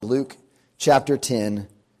Luke chapter 10,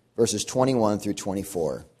 verses 21 through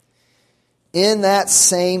 24. In that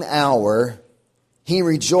same hour, he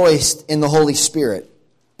rejoiced in the Holy Spirit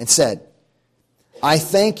and said, I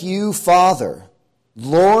thank you, Father,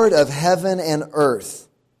 Lord of heaven and earth,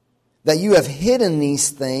 that you have hidden these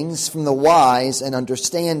things from the wise and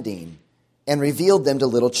understanding and revealed them to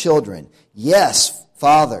little children. Yes,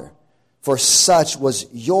 Father, for such was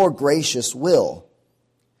your gracious will.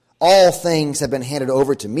 All things have been handed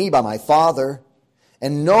over to me by my Father,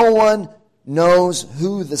 and no one knows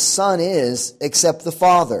who the Son is except the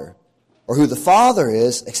Father, or who the Father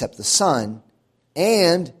is except the Son,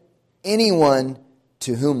 and anyone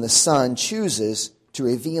to whom the Son chooses to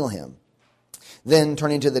reveal him. Then,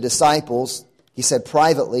 turning to the disciples, he said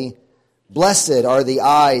privately, Blessed are the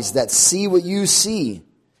eyes that see what you see.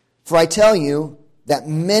 For I tell you that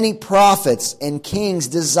many prophets and kings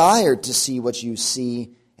desired to see what you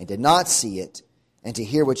see and did not see it, and to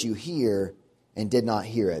hear what you hear and did not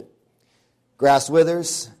hear it. Grass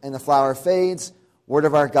withers and the flower fades. Word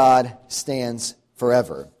of our God stands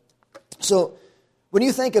forever. So, when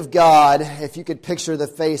you think of God, if you could picture the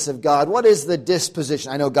face of God, what is the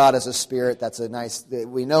disposition? I know God is a spirit. That's a nice,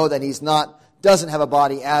 we know that He's doesn't have a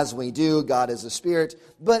body as we do. God is a spirit.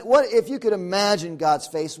 But what if you could imagine God's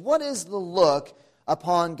face, what is the look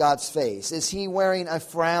upon God's face? Is He wearing a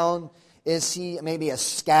frown? Is He maybe a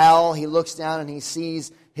scowl? He looks down and He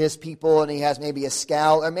sees His people and He has maybe a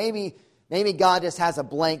scowl. Or maybe God just has a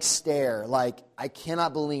blank stare, like, I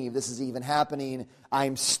cannot believe this is even happening.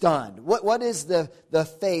 I'm stunned. What is the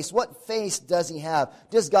face? What face does He have?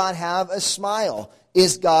 Does God have a smile?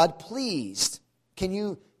 Is God pleased? Can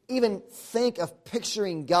you even think of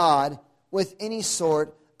picturing God with any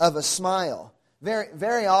sort of a smile? Very,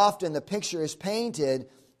 very often the picture is painted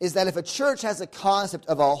is that if a church has a concept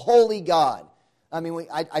of a holy God,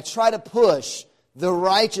 I try to push the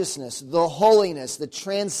righteousness, the holiness, the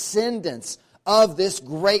transcendence of this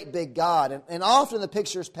great big God. And often the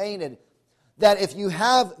picture is painted that if you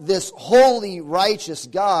have this holy, righteous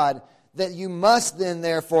God, that you must then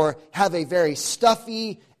therefore have a very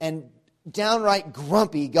stuffy and downright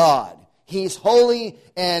grumpy God. He's holy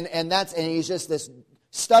and he's just this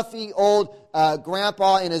stuffy old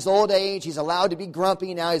grandpa in his old age. He's allowed to be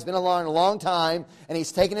grumpy now. He's been along a long time and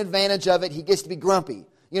he's taken advantage of it. He gets to be grumpy.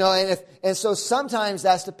 And so sometimes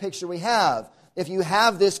that's the picture we have. If you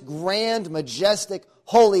have this grand, majestic,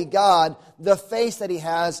 holy God, the face that He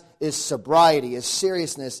has is sobriety, is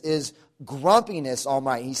seriousness, is grumpiness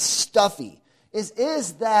almighty. He's stuffy.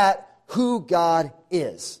 Is that who God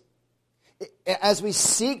is? As we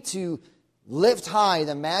seek to lift high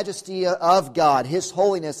the majesty of God, His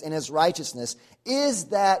holiness and His righteousness, is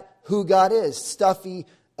that who God is? Stuffy,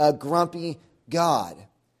 grumpy God.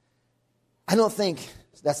 I don't think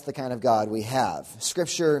that's the kind of God we have.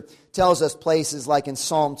 Scripture tells us places like in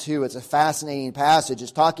Psalm 2, it's a fascinating passage.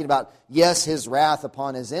 It's talking about, yes, His wrath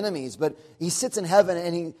upon His enemies, but He sits in heaven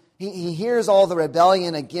and He hears all the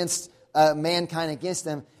rebellion against mankind, against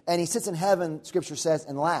Him, and He sits in heaven, Scripture says,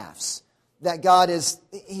 and laughs. That God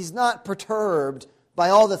He's not perturbed by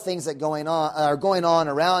all the things that are going on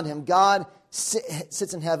around Him. God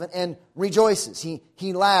sits in heaven and rejoices.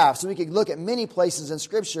 He laughs. We could look at many places in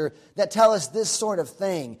Scripture that tell us this sort of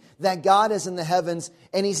thing, that God is in the heavens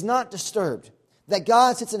and He's not disturbed. That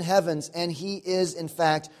God sits in heavens and He is, in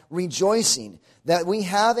fact, rejoicing. That we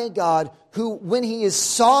have a God who, when He is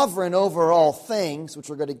sovereign over all things, which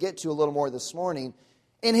we're going to get to a little more this morning,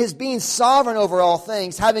 in His being sovereign over all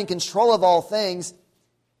things, having control of all things,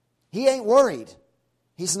 He ain't worried.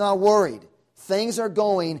 He's not worried. Things are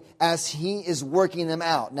going as He is working them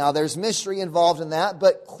out. Now, there's mystery involved in that,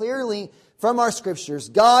 but clearly from our Scriptures,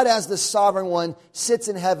 God as the sovereign one sits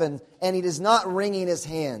in heaven and He is not wringing His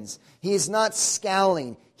hands. He is not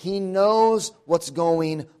scowling. He knows what's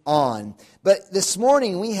going on. But this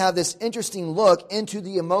morning we have this interesting look into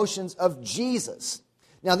the emotions of Jesus.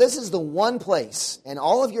 Now, this is the one place in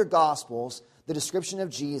all of your Gospels, the description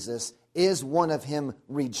of Jesus is one of Him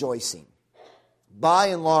rejoicing. By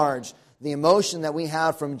and large, the emotion that we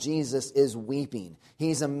have from Jesus is weeping.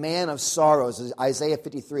 He's a man of sorrows, Isaiah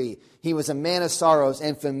 53. He was a man of sorrows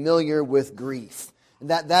and familiar with grief.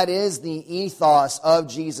 That is the ethos of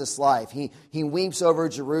Jesus' life. He weeps over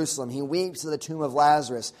Jerusalem. He weeps at the tomb of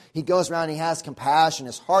Lazarus. He goes around and He has compassion.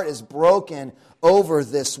 His heart is broken over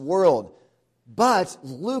this world. But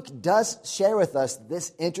Luke does share with us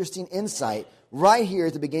this interesting insight right here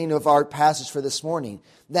at the beginning of our passage for this morning,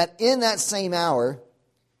 that in that same hour,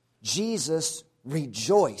 Jesus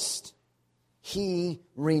rejoiced. He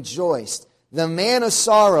rejoiced. The man of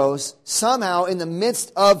sorrows, somehow in the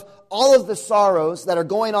midst of all of the sorrows that are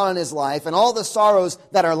going on in his life and all the sorrows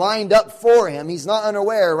that are lined up for him. He's not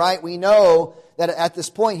unaware, right? We know that at this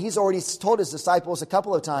point, he's already told his disciples a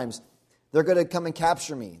couple of times, they're going to come and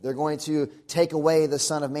capture me. They're going to take away the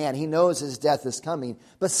Son of Man. He knows his death is coming.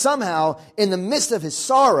 But somehow, in the midst of his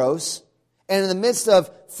sorrows, and in the midst of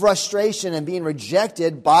frustration and being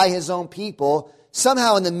rejected by his own people,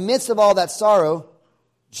 somehow in the midst of all that sorrow,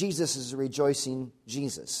 Jesus is a rejoicing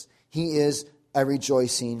Jesus. He is a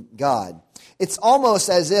rejoicing God. It's almost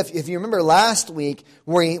as if you remember last week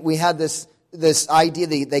where we had this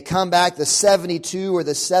idea, they come back, the 72 or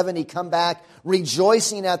the 70 come back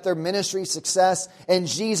rejoicing at their ministry success. And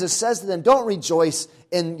Jesus says to them, don't rejoice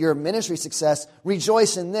in your ministry success.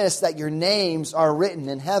 Rejoice in this, that your names are written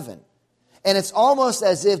in heaven. And it's almost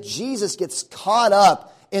as if Jesus gets caught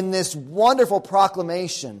up in this wonderful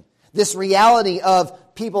proclamation, this reality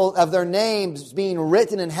of people, of their names being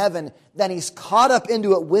written in heaven, that he's caught up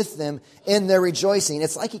into it with them in their rejoicing.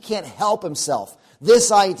 It's like he can't help himself.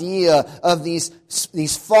 This idea of these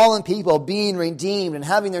fallen people being redeemed and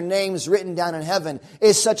having their names written down in heaven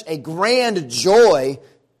is such a grand joy,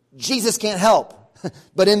 Jesus can't help.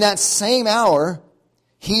 But in that same hour,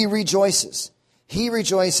 he rejoices. He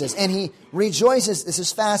rejoices. And he rejoices, this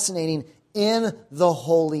is fascinating, in the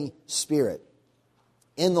Holy Spirit.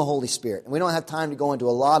 In the Holy Spirit. And we don't have time to go into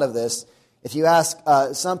a lot of this. If you ask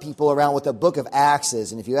some people around what the book of Acts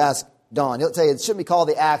is, and if you ask Don, he'll tell you it shouldn't be called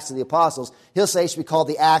the Acts of the Apostles. He'll say it should be called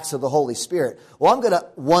the Acts of the Holy Spirit. Well, I'm going to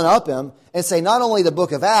one-up him and say not only the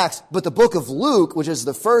book of Acts, but the book of Luke, which is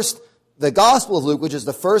the Gospel of Luke, which is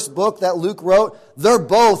the first book that Luke wrote. They're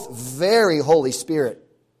both very Holy Spirit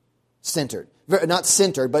centered. Not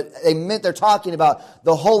centered, but they're talking about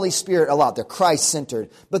the Holy Spirit a lot. They're Christ-centered.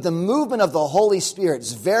 But the movement of the Holy Spirit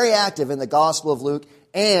is very active in the Gospel of Luke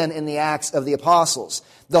and in the Acts of the Apostles.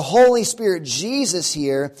 The Holy Spirit, Jesus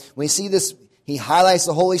here, we see this, he highlights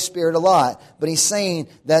the Holy Spirit a lot, but he's saying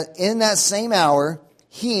that in that same hour,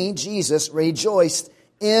 he, Jesus, rejoiced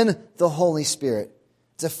in the Holy Spirit.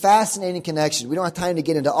 It's a fascinating connection. We don't have time to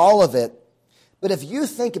get into all of it, but if you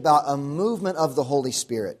think about a movement of the Holy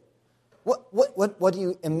Spirit, what do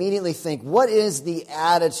you immediately think? What is the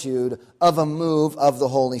attitude of a move of the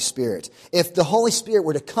Holy Spirit? If the Holy Spirit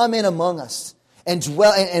were to come in among us and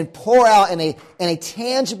dwell and pour out in a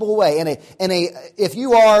tangible way, if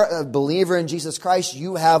you are a believer in Jesus Christ,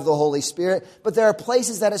 you have the Holy Spirit. But there are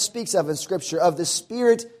places that it speaks of in Scripture of the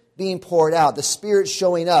Spirit being poured out, the Spirit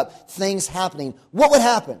showing up, things happening. What would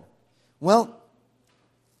happen? Well,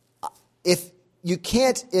 if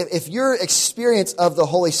your experience of the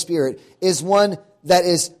Holy Spirit is one that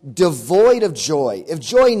is devoid of joy, if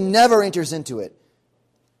joy never enters into it,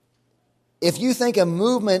 if you think a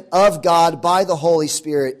movement of God by the Holy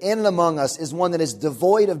Spirit in and among us is one that is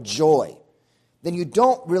devoid of joy, then you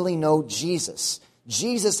don't really know Jesus.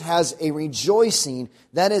 Jesus has a rejoicing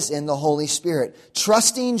that is in the Holy Spirit.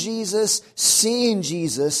 Trusting Jesus, seeing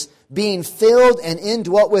Jesus, being filled and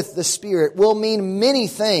indwelt with the Spirit will mean many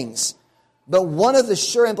things. But one of the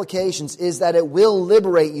sure implications is that it will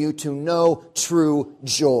liberate you to know true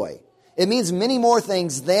joy. It means many more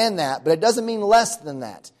things than that, but it doesn't mean less than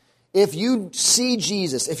that. If you see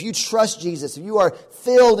Jesus, if you trust Jesus, if you are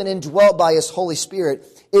filled and indwelt by His Holy Spirit,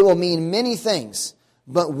 it will mean many things.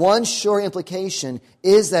 But one sure implication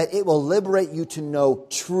is that it will liberate you to know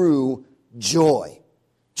true joy.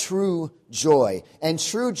 True joy. And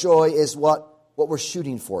true joy is what we're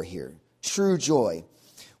shooting for here. True joy.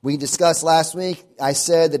 We discussed last week, I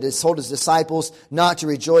said that He told His disciples not to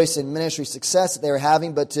rejoice in ministry success that they were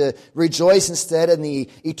having, but to rejoice instead in the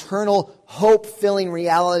eternal hope-filling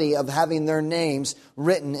reality of having their names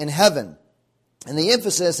written in heaven. And the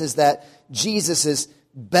emphasis is that Jesus is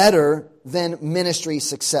better than ministry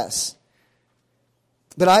success.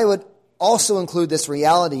 But I would also include this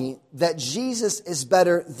reality that Jesus is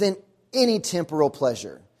better than any temporal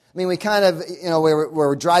pleasure. I mean, we kind of,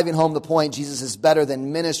 we're driving home the point, Jesus is better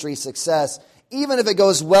than ministry success. Even if it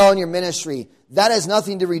goes well in your ministry, that has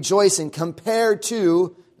nothing to rejoice in compared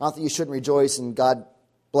to, not that you shouldn't rejoice in God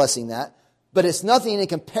blessing that, but it's nothing in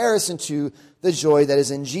comparison to the joy that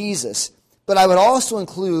is in Jesus. But I would also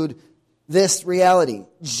include this reality.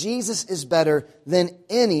 Jesus is better than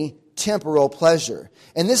any temporal pleasure.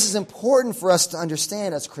 And this is important for us to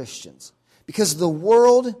understand as Christians, because the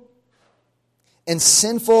world and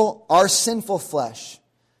our sinful flesh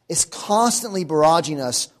is constantly barraging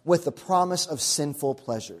us with the promise of sinful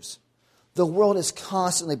pleasures. The world is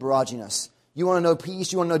constantly barraging us. You want to know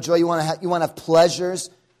peace, you want to know joy, you want to have pleasures.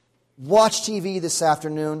 Watch TV this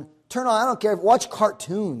afternoon. Turn on, I don't care, watch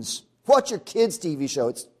cartoons. Watch your kids' TV show.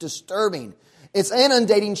 It's disturbing. It's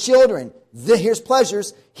inundating children. Here's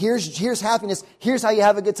pleasures. Here's happiness. Here's how you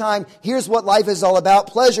have a good time. Here's what life is all about.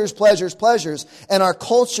 Pleasures, pleasures, pleasures. And our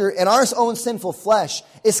culture and our own sinful flesh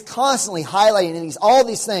is constantly highlighting all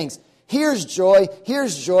these things. Here's joy.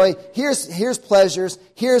 Here's joy. Here's pleasures.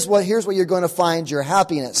 Here's what you're going to find your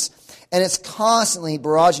happiness. And it's constantly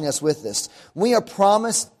barraging us with this. We are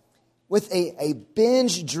promised with a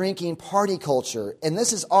binge drinking party culture. And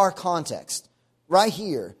this is our context right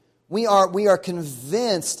here. We are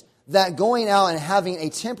convinced that going out and having a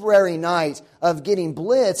temporary night of getting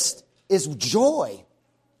blitzed is joy.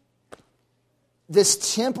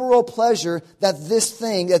 This temporal pleasure, this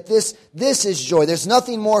is joy. There's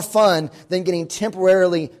nothing more fun than getting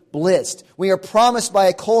temporarily blitzed. We are promised by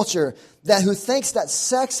a culture who thinks that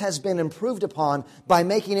sex has been improved upon by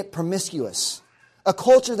making it promiscuous. A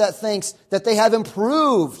culture that thinks that they have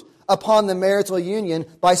improved upon the marital union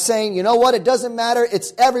by saying, you know what, it doesn't matter,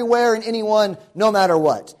 it's everywhere and anyone, no matter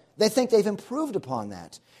what. They think they've improved upon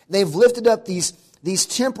that. They've lifted up these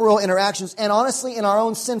temporal interactions, and honestly, in our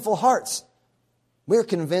own sinful hearts, we're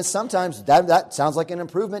convinced sometimes that sounds like an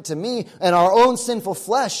improvement to me, and our own sinful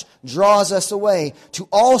flesh draws us away to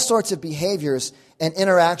all sorts of behaviors and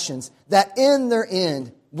interactions that in their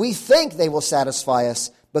end, we think they will satisfy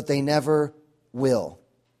us, but they never will.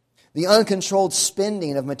 The uncontrolled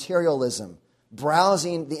spending of materialism,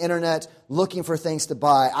 browsing the internet, looking for things to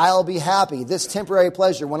buy. I'll be happy, this temporary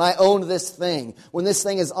pleasure, when I own this thing, when this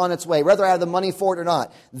thing is on its way, whether I have the money for it or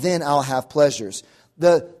not, then I'll have pleasures.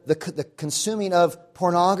 The consuming of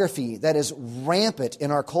pornography that is rampant in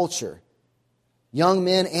our culture. Young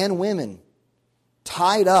men and women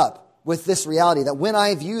tied up with this reality that when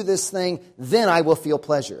I view this thing, then I will feel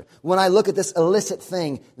pleasure. When I look at this illicit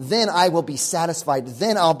thing, then I will be satisfied.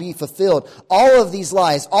 Then I'll be fulfilled. All of these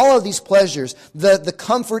lies, all of these pleasures, the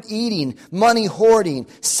comfort eating, money hoarding,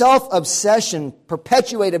 self-obsession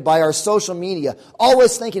perpetuated by our social media,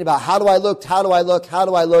 always thinking about how do I look, how do I look, how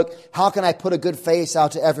do I look, how can I put a good face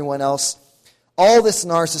out to everyone else. All this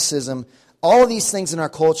narcissism, all of these things in our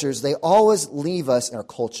cultures, they always leave us in our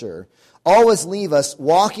culture. Always leave us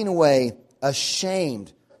walking away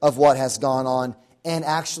ashamed of what has gone on and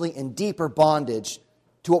actually in deeper bondage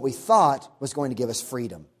to what we thought was going to give us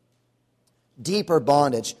freedom. Deeper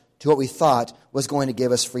bondage to what we thought was going to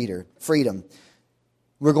give us freedom.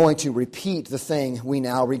 We're going to repeat the thing we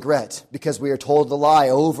now regret because we are told the lie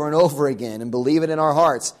over and over again and believe it in our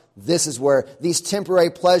hearts. This is where these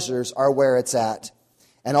temporary pleasures are where it's at.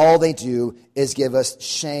 And all they do is give us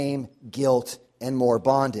shame, guilt, and more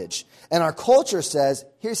bondage. And our culture says,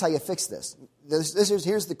 here's how you fix this.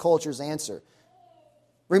 Here's the culture's answer.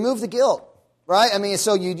 Remove the guilt, right? I mean,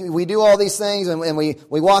 so we do all these things and we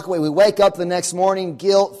walk away. We wake up the next morning,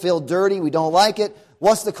 guilt, feel dirty, we don't like it.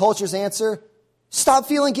 What's the culture's answer? Stop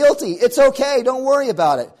feeling guilty. It's okay. Don't worry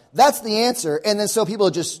about it. That's the answer. And then so people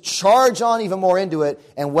just charge on even more into it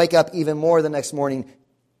and wake up even more the next morning,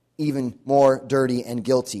 even more dirty and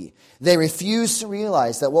guilty. They refuse to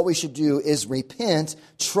realize that what we should do is repent,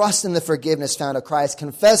 trust in the forgiveness found of Christ,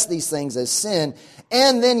 confess these things as sin,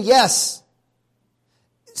 and then yes.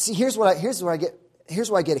 See, here's where I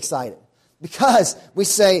get excited. Because we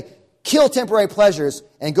say, kill temporary pleasures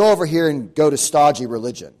and go over here and go to stodgy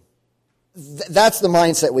religion. That's the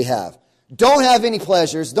mindset we have. Don't have any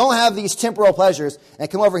pleasures, don't have these temporal pleasures, and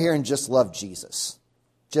come over here and just love Jesus.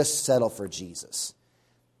 Just settle for Jesus.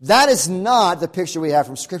 That is not the picture we have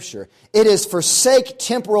from Scripture. It is forsake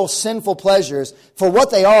temporal sinful pleasures for what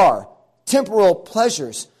they are, temporal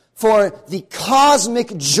pleasures, for the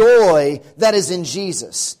cosmic joy that is in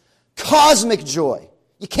Jesus. Cosmic joy.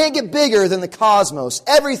 You can't get bigger than the cosmos,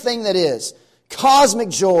 everything that is. Cosmic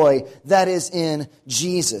joy that is in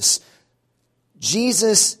Jesus.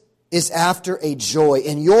 Jesus is after a joy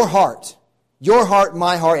in your heart,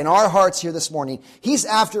 my heart, and our hearts here this morning. He's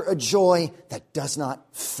after a joy that does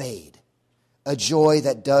not fade. A joy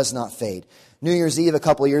that does not fade. New Year's Eve a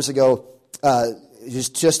couple of years ago,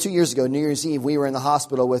 just 2 years ago, New Year's Eve, we were in the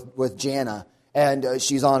hospital with Jana, and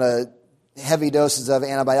she's on heavy doses of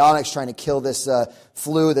antibiotics trying to kill this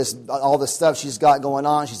flu, all this stuff she's got going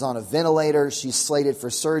on. She's on a ventilator. She's slated for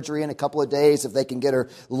surgery in a couple of days. If they can get her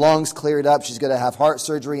lungs cleared up, she's going to have heart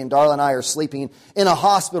surgery. And Darla and I are sleeping in a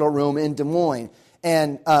hospital room in Des Moines.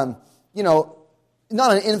 And,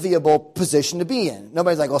 not an enviable position to be in.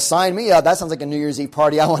 Nobody's like, well, sign me up. That sounds like a New Year's Eve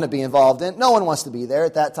party I want to be involved in. No one wants to be there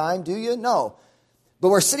at that time, do you? No. But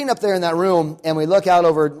we're sitting up there in that room, and we look out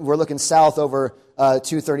we're looking south over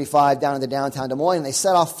 235 down in the downtown Des Moines, and they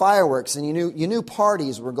set off fireworks, and you knew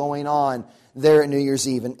parties were going on there at New Year's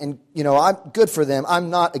Eve. And I'm good for them. I'm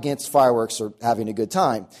not against fireworks or having a good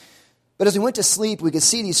time. But as we went to sleep, we could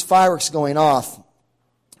see these fireworks going off,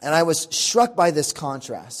 and I was struck by this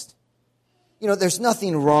contrast. You know, there's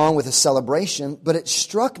nothing wrong with a celebration, but it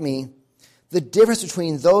struck me the difference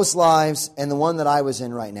between those lives and the one that I was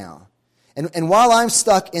in right now. And while I'm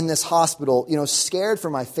stuck in this hospital, you know, scared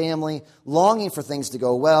for my family, longing for things to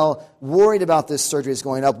go well, worried about this surgery that's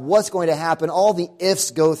going up, what's going to happen, all the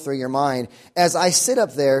ifs go through your mind. As I sit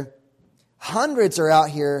up there, hundreds are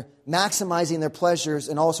out here maximizing their pleasures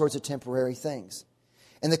and all sorts of temporary things.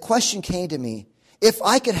 And the question came to me, if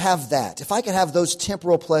I could have that, if I could have those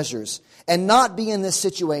temporal pleasures and not be in this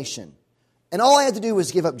situation, and all I had to do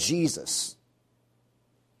was give up Jesus,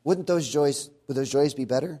 would those joys be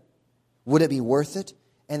better? Would it be worth it?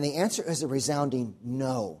 And the answer is a resounding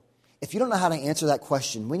no. If you don't know how to answer that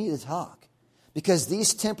question, we need to talk. Because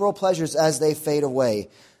these temporal pleasures, as they fade away,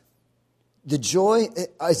 the joy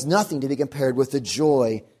is nothing to be compared with the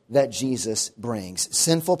joy that Jesus brings.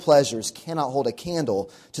 Sinful pleasures cannot hold a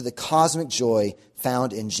candle to the cosmic joy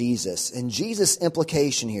found in Jesus. And Jesus'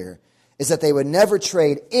 implication here is that they would never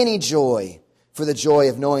trade any joy for the joy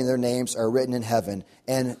of knowing their names are written in heaven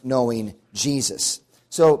and knowing Jesus.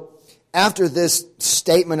 So, after this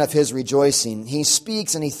statement of his rejoicing, he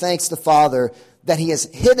speaks and he thanks the Father that he has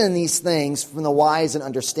hidden these things from the wise and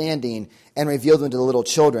understanding and revealed them to the little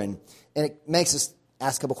children. And it makes us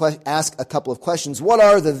ask a couple of questions. What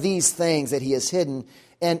are these things that he has hidden,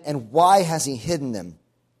 and why has he hidden them?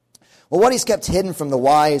 Well, what he's kept hidden from the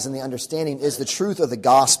wise and the understanding is the truth of the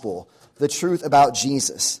gospel, the truth about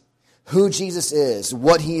Jesus, who Jesus is,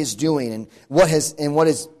 what he is doing, and what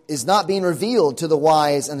is not being revealed to the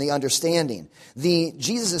wise and the understanding.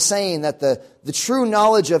 Jesus is saying that the true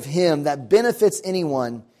knowledge of him that benefits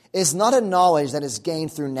anyone is not a knowledge that is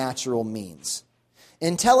gained through natural means.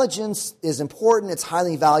 Intelligence is important, it's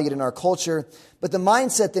highly valued in our culture, but the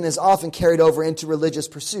mindset then is often carried over into religious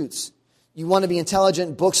pursuits. You want to be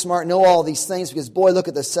intelligent, book smart, know all these things because, boy, look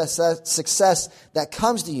at the success that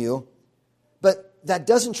comes to you. But that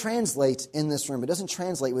doesn't translate in this room. It doesn't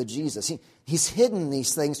translate with Jesus. He's hidden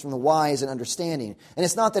these things from the wise and understanding. And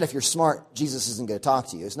it's not that if you're smart, Jesus isn't going to talk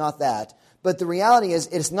to you. It's not that. But the reality is,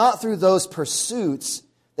 it's not through those pursuits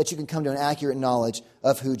that you can come to an accurate knowledge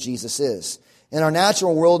of who Jesus is. In our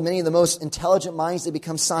natural world, many of the most intelligent minds, they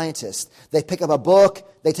become scientists. They pick up a book,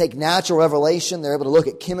 they take natural revelation, they're able to look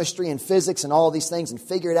at chemistry and physics and all of these things and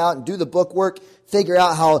figure it out and do the book work, figure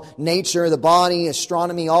out how nature, the body,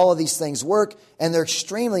 astronomy, all of these things work, and they're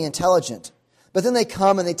extremely intelligent. But then they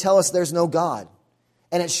come and they tell us there's no God.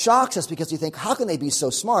 And it shocks us because we think, how can they be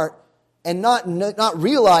so smart and not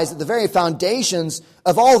realize that the very foundations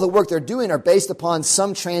of all the work they're doing are based upon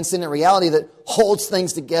some transcendent reality that holds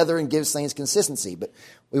things together and gives things consistency. But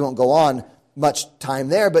we won't go on much time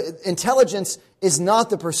there. But intelligence is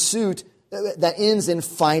not the pursuit that ends in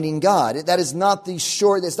finding God. That is not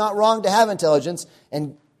it's not wrong to have intelligence,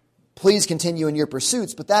 and please continue in your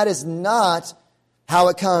pursuits, but that is not how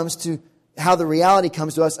the reality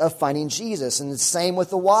comes to us of finding Jesus. And the same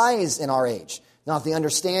with the wise in our age. Not the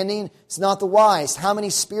understanding, it's not the wise. How many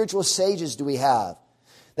spiritual sages do we have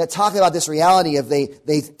that talk about this reality of they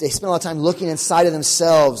spend a lot of time looking inside of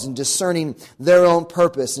themselves and discerning their own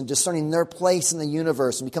purpose and discerning their place in the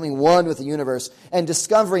universe and becoming one with the universe and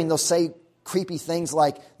discovering, they'll say creepy things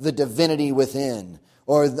like the divinity within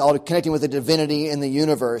or connecting with the divinity in the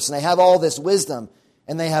universe. And they have all this wisdom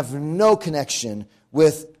and they have no connection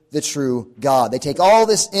with the true God. They take all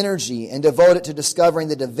this energy and devote it to discovering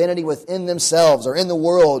the divinity within themselves or in the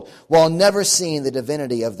world while never seeing the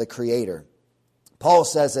divinity of the Creator. Paul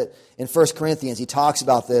says it in 1 Corinthians. He talks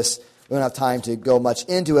about this. We don't have time to go much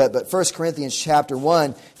into it, but 1 Corinthians chapter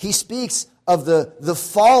 1, he speaks of the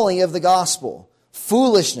folly of the gospel.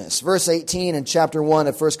 Foolishness. Verse 18 in chapter 1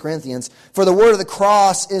 of 1 Corinthians. For the word of the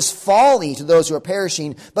cross is folly to those who are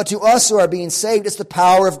perishing, but to us who are being saved, it's the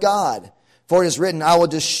power of God. For it is written, I will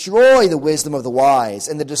destroy the wisdom of the wise,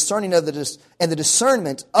 and the discerning of the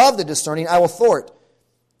discernment of the discerning I will thwart.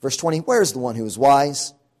 Verse 20, where is the one who is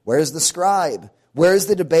wise? Where is the scribe? Where is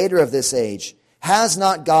the debater of this age? Has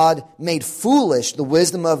not God made foolish the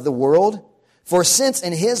wisdom of the world? For since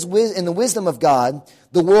in the wisdom of God,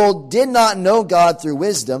 the world did not know God through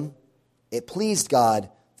wisdom, it pleased God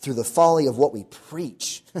through the folly of what we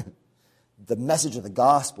preach. The message of the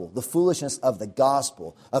gospel, the foolishness of the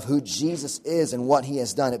gospel, of who Jesus is and what he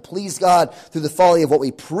has done. It pleased God through the folly of what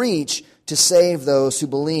we preach to save those who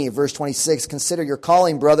believe. Verse 26, consider your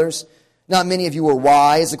calling, brothers. Not many of you were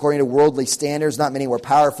wise according to worldly standards. Not many were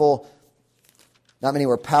powerful. Not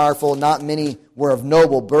many were of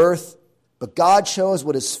noble birth. But God chose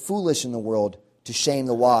what is foolish in the world to shame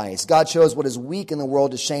the wise. God chose what is weak in the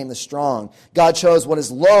world to shame the strong. God chose what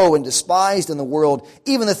is low and despised in the world,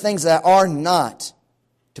 even the things that are not,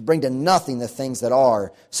 to bring to nothing the things that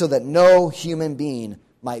are, so that no human being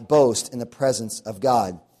might boast in the presence of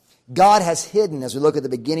God. God has hidden, as we look at the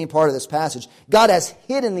beginning part of this passage, God has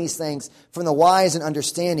hidden these things from the wise and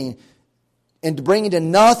understanding, and bringing to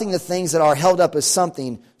nothing the things that are held up as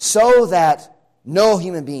something, so that no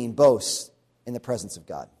human being boasts in the presence of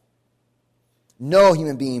God. No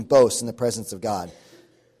human being boasts in the presence of God.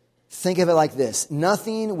 Think of it like this.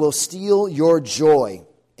 Nothing will steal your joy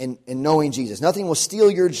in knowing Jesus. Nothing will steal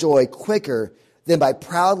your joy quicker than by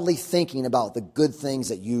proudly thinking about the good things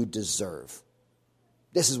that you deserve.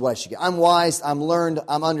 This is what I should get. I'm wise, I'm learned,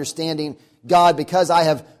 I'm understanding. God, because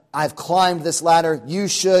I've climbed this ladder, you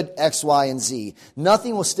should X, Y, and Z.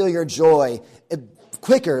 Nothing will steal your joy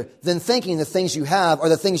quicker than thinking the things you have are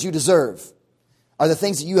the things you deserve, are the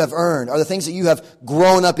things that you have earned, are the things that you have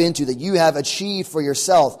grown up into, that you have achieved for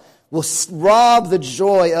yourself, will rob the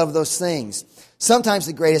joy of those things. Sometimes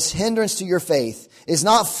the greatest hindrance to your faith is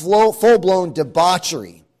not full-blown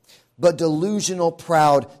debauchery, but delusional,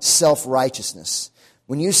 proud self-righteousness.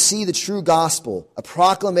 When you see the true gospel, a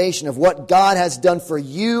proclamation of what God has done for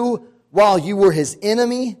you while you were his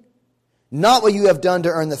enemy, not what you have done to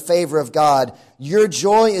earn the favor of God, your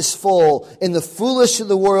joy is full in the foolish of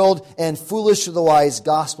the world and foolish of the wise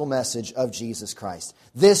gospel message of Jesus Christ.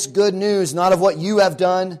 This good news, not of what you have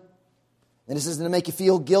done, and this isn't to make you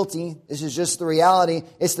feel guilty. This is just the reality.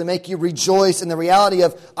 It's to make you rejoice in the reality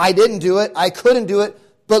of, I didn't do it, I couldn't do it,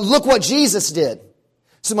 but look what Jesus did.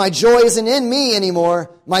 So my joy isn't in me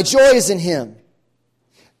anymore. My joy is in him.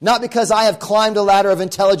 Not because I have climbed a ladder of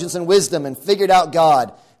intelligence and wisdom and figured out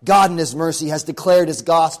God. God in his mercy has declared his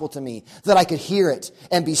gospel to me, that I could hear it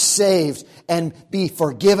and be saved and be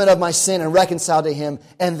forgiven of my sin and reconciled to him,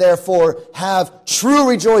 and therefore have true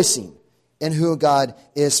rejoicing in who God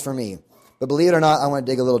is for me. But believe it or not, I want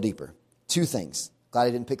to dig a little deeper. 2 things. Glad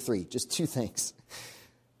I didn't pick 3. Just 2 things.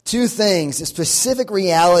 2 things, specific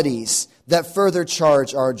realities that further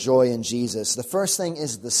charge our joy in Jesus. The first thing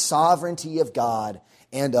is the sovereignty of God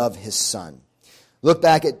and of his Son. Look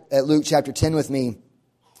back at Luke chapter 10 with me.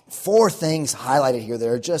 4 things highlighted here that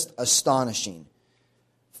are just astonishing.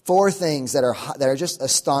 4 things that are just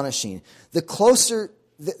astonishing.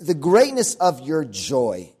 The greatness of your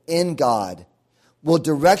joy in God will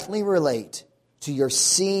directly relate to your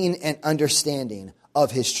seeing and understanding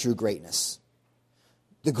of his true greatness.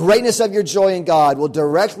 The greatness of your joy in God will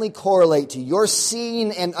directly correlate to your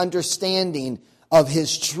seeing and understanding of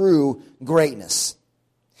his true greatness.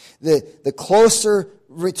 The closer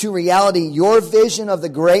to reality your vision of the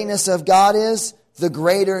greatness of God is, the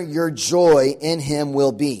greater your joy in him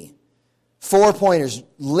will be. 4 pointers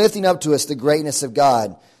lifting up to us the greatness of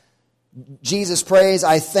God. Jesus prays,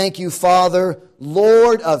 I thank you, Father,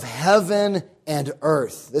 Lord of heaven and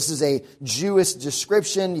earth. This is a Jewish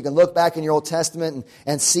description. You can look back in your Old Testament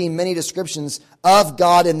and see many descriptions of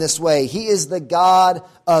God in this way. He is the God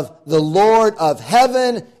of the Lord of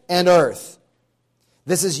heaven and earth.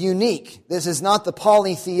 This is unique. This is not the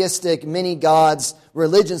polytheistic many gods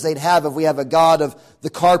religions they'd have if we have a God of the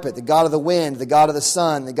carpet, the God of the wind, the God of the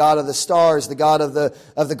sun, the God of the stars, the God of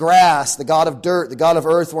the grass, the God of dirt, the God of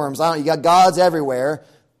earthworms. You got gods everywhere.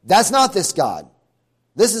 That's not this God.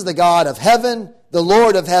 This is the God of heaven, the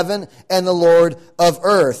Lord of heaven, and the Lord of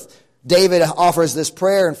earth. David offers this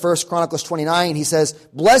prayer in 1 Chronicles 29. He says,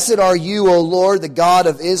 Blessed are you, O Lord, the God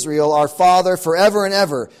of Israel, our Father, forever and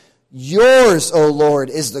ever. Yours, O Lord,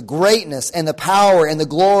 is the greatness and the power and the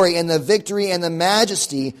glory and the victory and the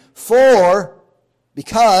majesty,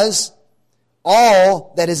 because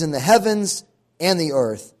all that is in the heavens and the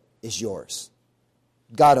earth is yours.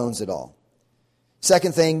 God owns it all.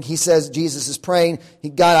 Second thing, he says, Jesus is praying,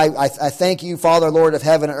 God, I thank you, Father, Lord of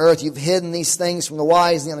heaven and earth. You've hidden these things from the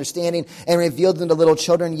wise and the understanding and revealed them to little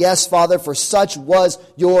children. Yes, Father, for such was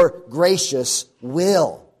your gracious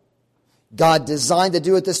will. God designed to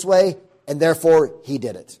do it this way, and therefore he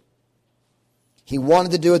did it. He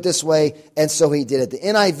wanted to do it this way, and so he did it. The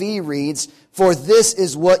NIV reads, For this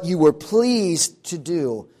is what you were pleased to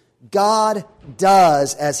do. God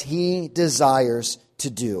does as he desires to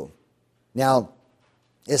do. Now,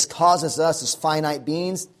 this causes us as finite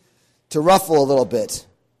beings to ruffle a little bit.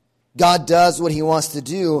 God does what he wants to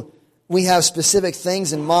do. We have specific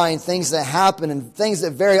things in mind, things that happen and things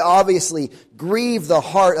that very obviously grieve the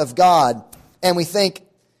heart of God. And we think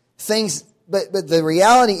things, but the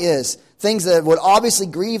reality is things that would obviously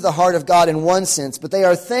grieve the heart of God in one sense, but they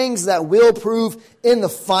are things that will prove in the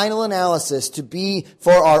final analysis to be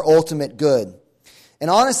for our ultimate good. And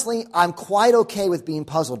honestly, I'm quite okay with being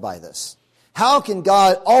puzzled by this. How can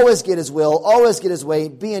God always get his will, always get his way,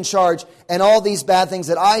 be in charge, and all these bad things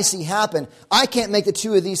that I see happen? I can't make the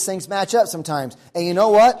two of these things match up sometimes. And you know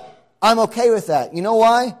what? I'm okay with that. You know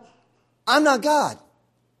why? I'm not God.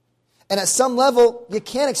 And at some level, you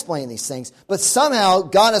can't explain these things. But somehow,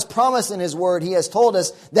 God has promised in his word, he has told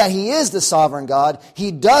us that he is the sovereign God.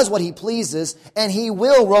 He does what he pleases, and he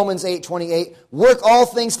will, Romans 8:28, work all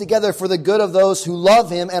things together for the good of those who love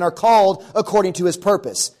him and are called according to his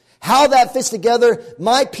purpose. How that fits together,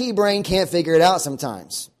 my pea brain can't figure it out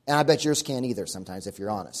sometimes. And I bet yours can't either sometimes, if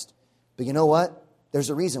you're honest. But you know what? There's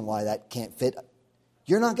a reason why that can't fit.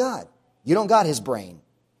 You're not God. You don't got his brain.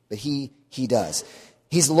 But he does.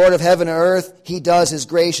 He's the Lord of heaven and earth. He does his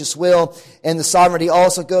gracious will. And the sovereignty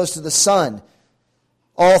also goes to the Son.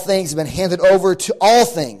 All things have been handed over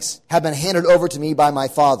to me by my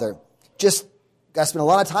Father. Just got to spend a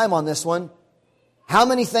lot of time on this one. How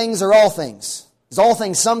many things are all things? Is all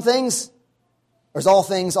things some things? Or is all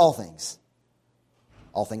things all things?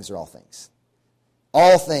 All things are all things.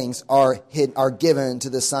 All things are given to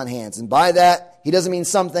the Son's hands. And by that, he doesn't mean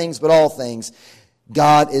some things, but all things.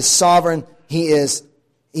 God is sovereign. He is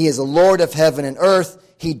the Lord of heaven and earth.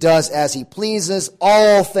 He does as he pleases.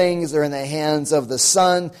 All things are in the hands of the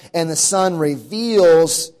Son, and the Son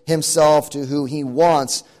reveals himself to who he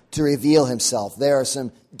wants to reveal himself. There are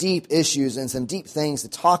some deep issues and some deep things to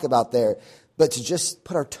talk about there. But to just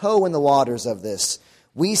put our toe in the waters of this,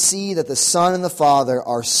 we see that the Son and the Father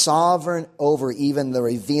are sovereign over even the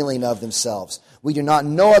revealing of themselves. We do not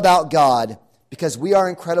know about God because we are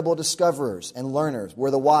incredible discoverers and learners.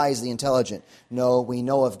 We're the wise, the intelligent. No, we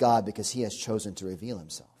know of God because he has chosen to reveal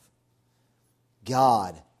himself.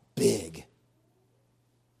 God big.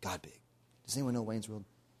 God big. Does anyone know Wayne's World?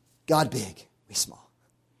 God big. We small.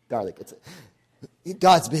 Garlic.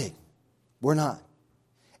 God's big. We're not.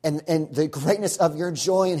 And the greatness of your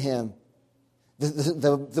joy in him,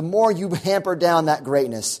 the more you hamper down that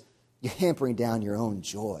greatness, you're hampering down your own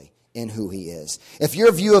joy in who he is. If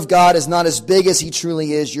your view of God is not as big as he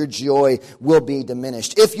truly is, your joy will be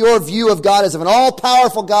diminished. If your view of God is of an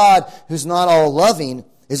all-powerful God who's not all loving,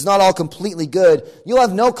 is not all completely good, you'll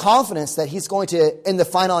have no confidence that he's going to, in the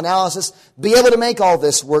final analysis, be able to make all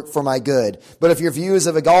this work for my good. But if your view is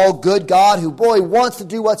of an all-good God who, wants to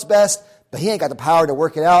do what's best, but he ain't got the power to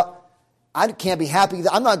work it out, I can't be happy.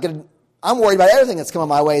 I'm worried about everything that's coming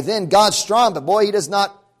my way. Then God's strong, but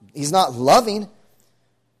he's not loving.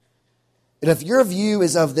 And if your view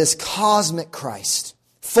is of this cosmic Christ,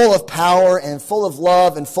 full of power and full of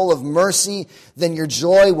love and full of mercy, then your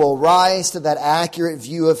joy will rise to that accurate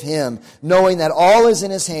view of him, knowing that all is in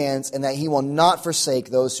his hands and that he will not forsake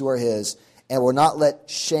those who are his and will not let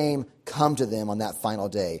shame come to them on that final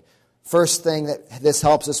day. First thing that this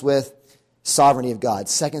helps us with, sovereignty of God.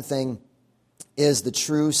 Second thing is the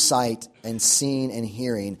true sight and seeing and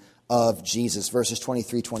hearing of Jesus. Verses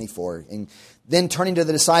 23, 24. And then turning to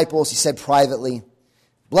the disciples, he said privately,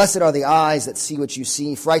 "Blessed are the eyes that see what you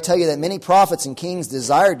see. For I tell you that many prophets and kings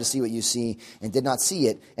desired to see what you see and did not see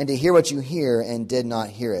it, and to hear what you hear and did not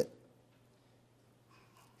hear it."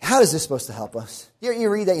 How is this supposed to help us? You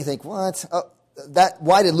read that and you think, what?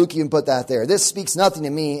 Why did Luke even put that there? This speaks nothing to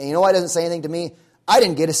me. And you know why it doesn't say anything to me? I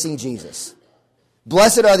didn't get to see Jesus.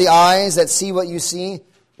 Blessed are the eyes that see what you see.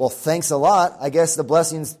 Well, thanks a lot. I guess the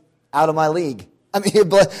blessing's out of my league. I mean,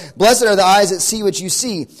 blessed are the eyes that see what you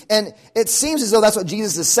see. And it seems as though that's what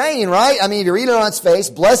Jesus is saying, right? I mean, if you read it on its face,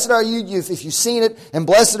 blessed are you if you've seen it, and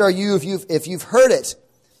blessed are you if you've heard it.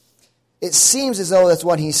 It seems as though that's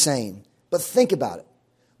what he's saying. But think about it.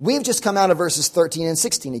 We've just come out of verses 13 and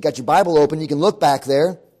 16. You got your Bible open. You can look back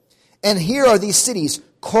there. And here are these cities,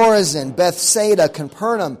 Chorazin, Bethsaida,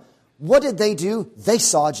 Capernaum. What did they do? They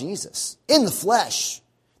saw Jesus in the flesh.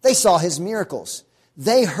 They saw his miracles.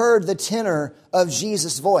 They heard the tenor of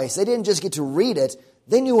Jesus' voice. They didn't just get to read it.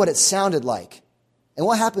 They knew what it sounded like. And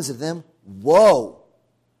what happens to them? Whoa.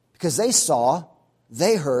 Because they saw,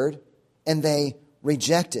 they heard, and they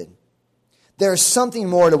rejected. There's something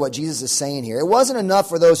more to what Jesus is saying here. It wasn't enough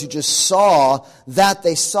for those who just saw that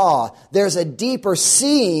they saw. There's a deeper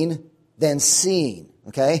seeing than seeing.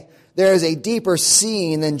 Okay? There is a deeper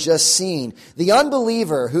seeing than just seeing. The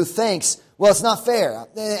unbeliever who thinks, well, it's not fair,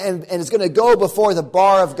 and is going to go before the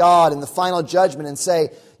bar of God in the final judgment and say,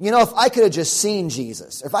 if I could have just seen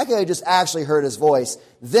Jesus, or if I could have just actually heard his voice,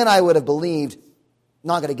 then I would have believed,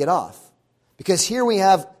 not going to get off. Because here we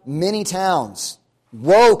have many towns,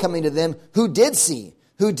 woe coming to them, who did see,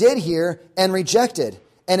 who did hear, and rejected.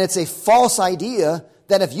 And it's a false idea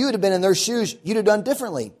that if you had been in their shoes, you'd have done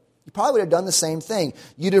differently. You probably would have done the same thing.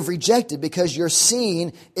 You'd have rejected because your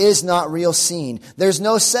seeing is not real seeing. There's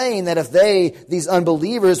no saying that if these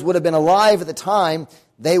unbelievers, would have been alive at the time,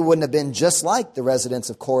 they wouldn't have been just like the residents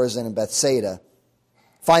of Chorazin and Bethsaida,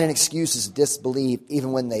 finding excuses to disbelieve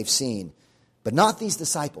even when they've seen. But not these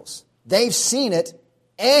disciples. They've seen it,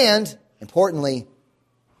 and, importantly,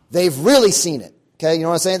 they've really seen it. Okay, you know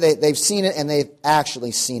what I'm saying? They've seen it, and they've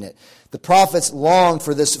actually seen it. The prophets longed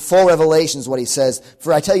for this full revelation, is what he says.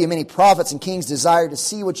 For I tell you, many prophets and kings desire to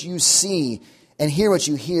see what you see and hear what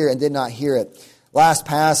you hear and did not hear it. Last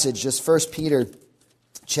passage, just 1 Peter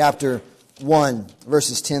chapter 1,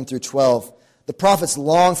 verses 10 through 12. The prophets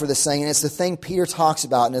long for this thing, and it's the thing Peter talks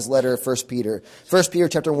about in his letter of 1 Peter. 1 Peter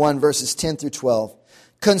chapter 1, verses 10 through 12.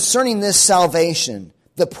 Concerning this salvation,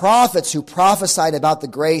 the prophets who prophesied about the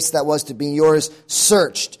grace that was to be yours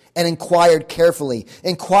searched and inquired carefully,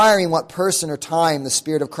 inquiring what person or time the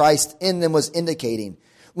Spirit of Christ in them was indicating,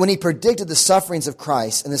 when he predicted the sufferings of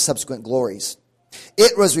Christ and the subsequent glories.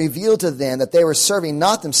 It was revealed to them that they were serving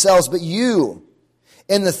not themselves, but you,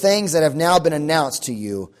 in the things that have now been announced to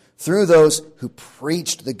you through those who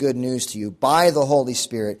preached the good news to you by the Holy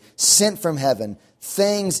Spirit, sent from heaven,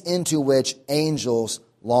 things into which angels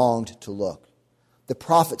longed to look. The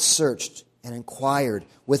prophets searched and inquired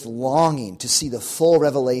with longing to see the full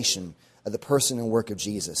revelation of the person and work of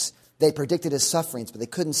Jesus. They predicted his sufferings, but they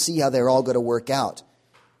couldn't see how they were all going to work out.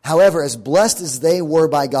 However, as blessed as they were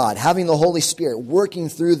by God, having the Holy Spirit working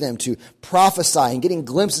through them to prophesy and getting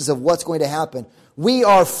glimpses of what's going to happen, we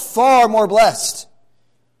are far more blessed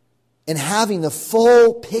in having the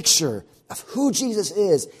full picture of who Jesus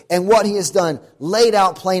is and what he has done laid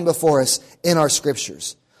out plain before us in our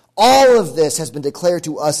scriptures. All of this has been declared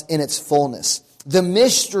to us in its fullness. The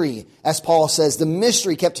mystery, as Paul says, the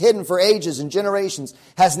mystery kept hidden for ages and generations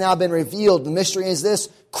has now been revealed. The mystery is this: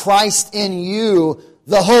 Christ in you,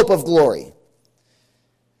 the hope of glory.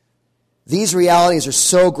 These realities are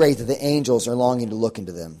so great that the angels are longing to look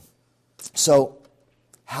into them. So,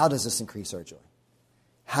 how does this increase our joy?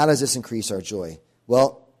 How does this increase our joy?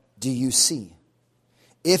 Well, do you see?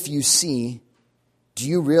 If you see, do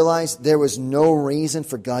you realize there was no reason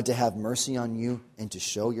for God to have mercy on you and to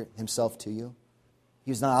show himself to you?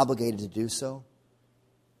 He was not obligated to do so.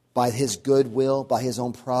 By his good will, by his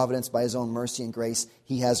own providence, by his own mercy and grace,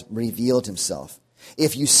 he has revealed himself.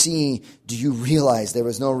 If you see, do you realize there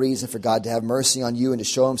was no reason for God to have mercy on you and to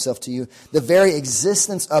show himself to you? The very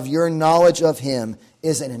existence of your knowledge of him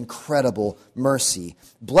is an incredible mercy.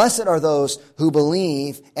 Blessed are those who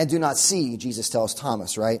believe and do not see, Jesus tells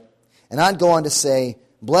Thomas, right? And I'd go on to say,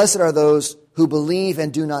 blessed are those who believe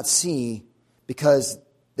and do not see because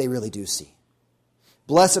they really do see.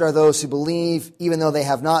 Blessed are those who believe even though they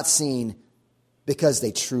have not seen because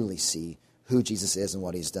they truly see who Jesus is and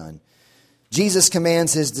what he's done. Jesus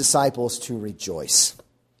commands his disciples to rejoice.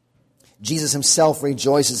 Jesus himself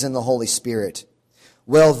rejoices in the Holy Spirit.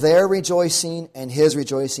 Will their rejoicing and his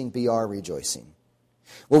rejoicing be our rejoicing?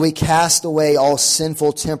 Will we cast away all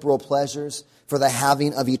sinful temporal pleasures for the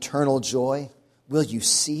having of eternal joy? Will you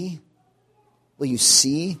see? Will you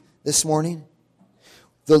see this morning?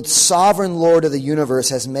 The sovereign Lord of the universe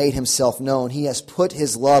has made himself known. He has put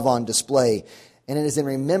his love on display. And it is in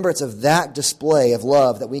remembrance of that display of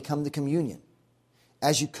love that we come to communion.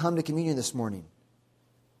 As you come to communion this morning,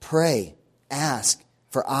 pray, ask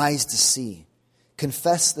for eyes to see.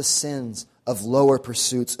 Confess the sins of lower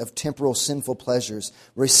pursuits, of temporal sinful pleasures.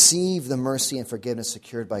 Receive the mercy and forgiveness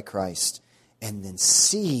secured by Christ. And then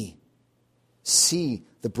see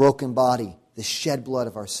the broken body, the shed blood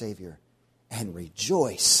of our Savior. And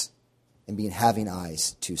rejoice in having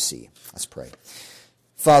eyes to see. Let's pray.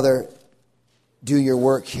 Father, do your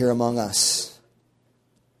work here among us.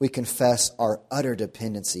 We confess our utter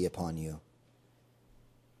dependency upon you.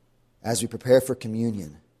 As we prepare for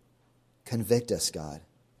communion, convict us, God.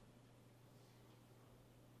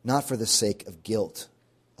 Not for the sake of guilt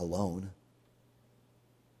alone,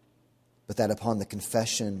 but that upon the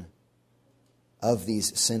confession of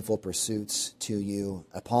these sinful pursuits to you,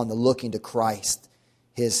 upon the looking to Christ,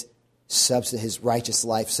 his righteous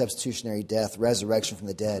life, substitutionary death, resurrection from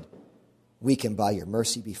the dead, we can by your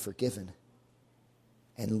mercy be forgiven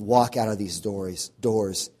and walk out of these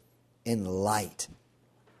doors in light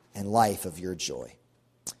and life of your joy.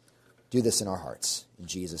 Do this in our hearts. In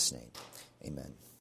Jesus' name, amen.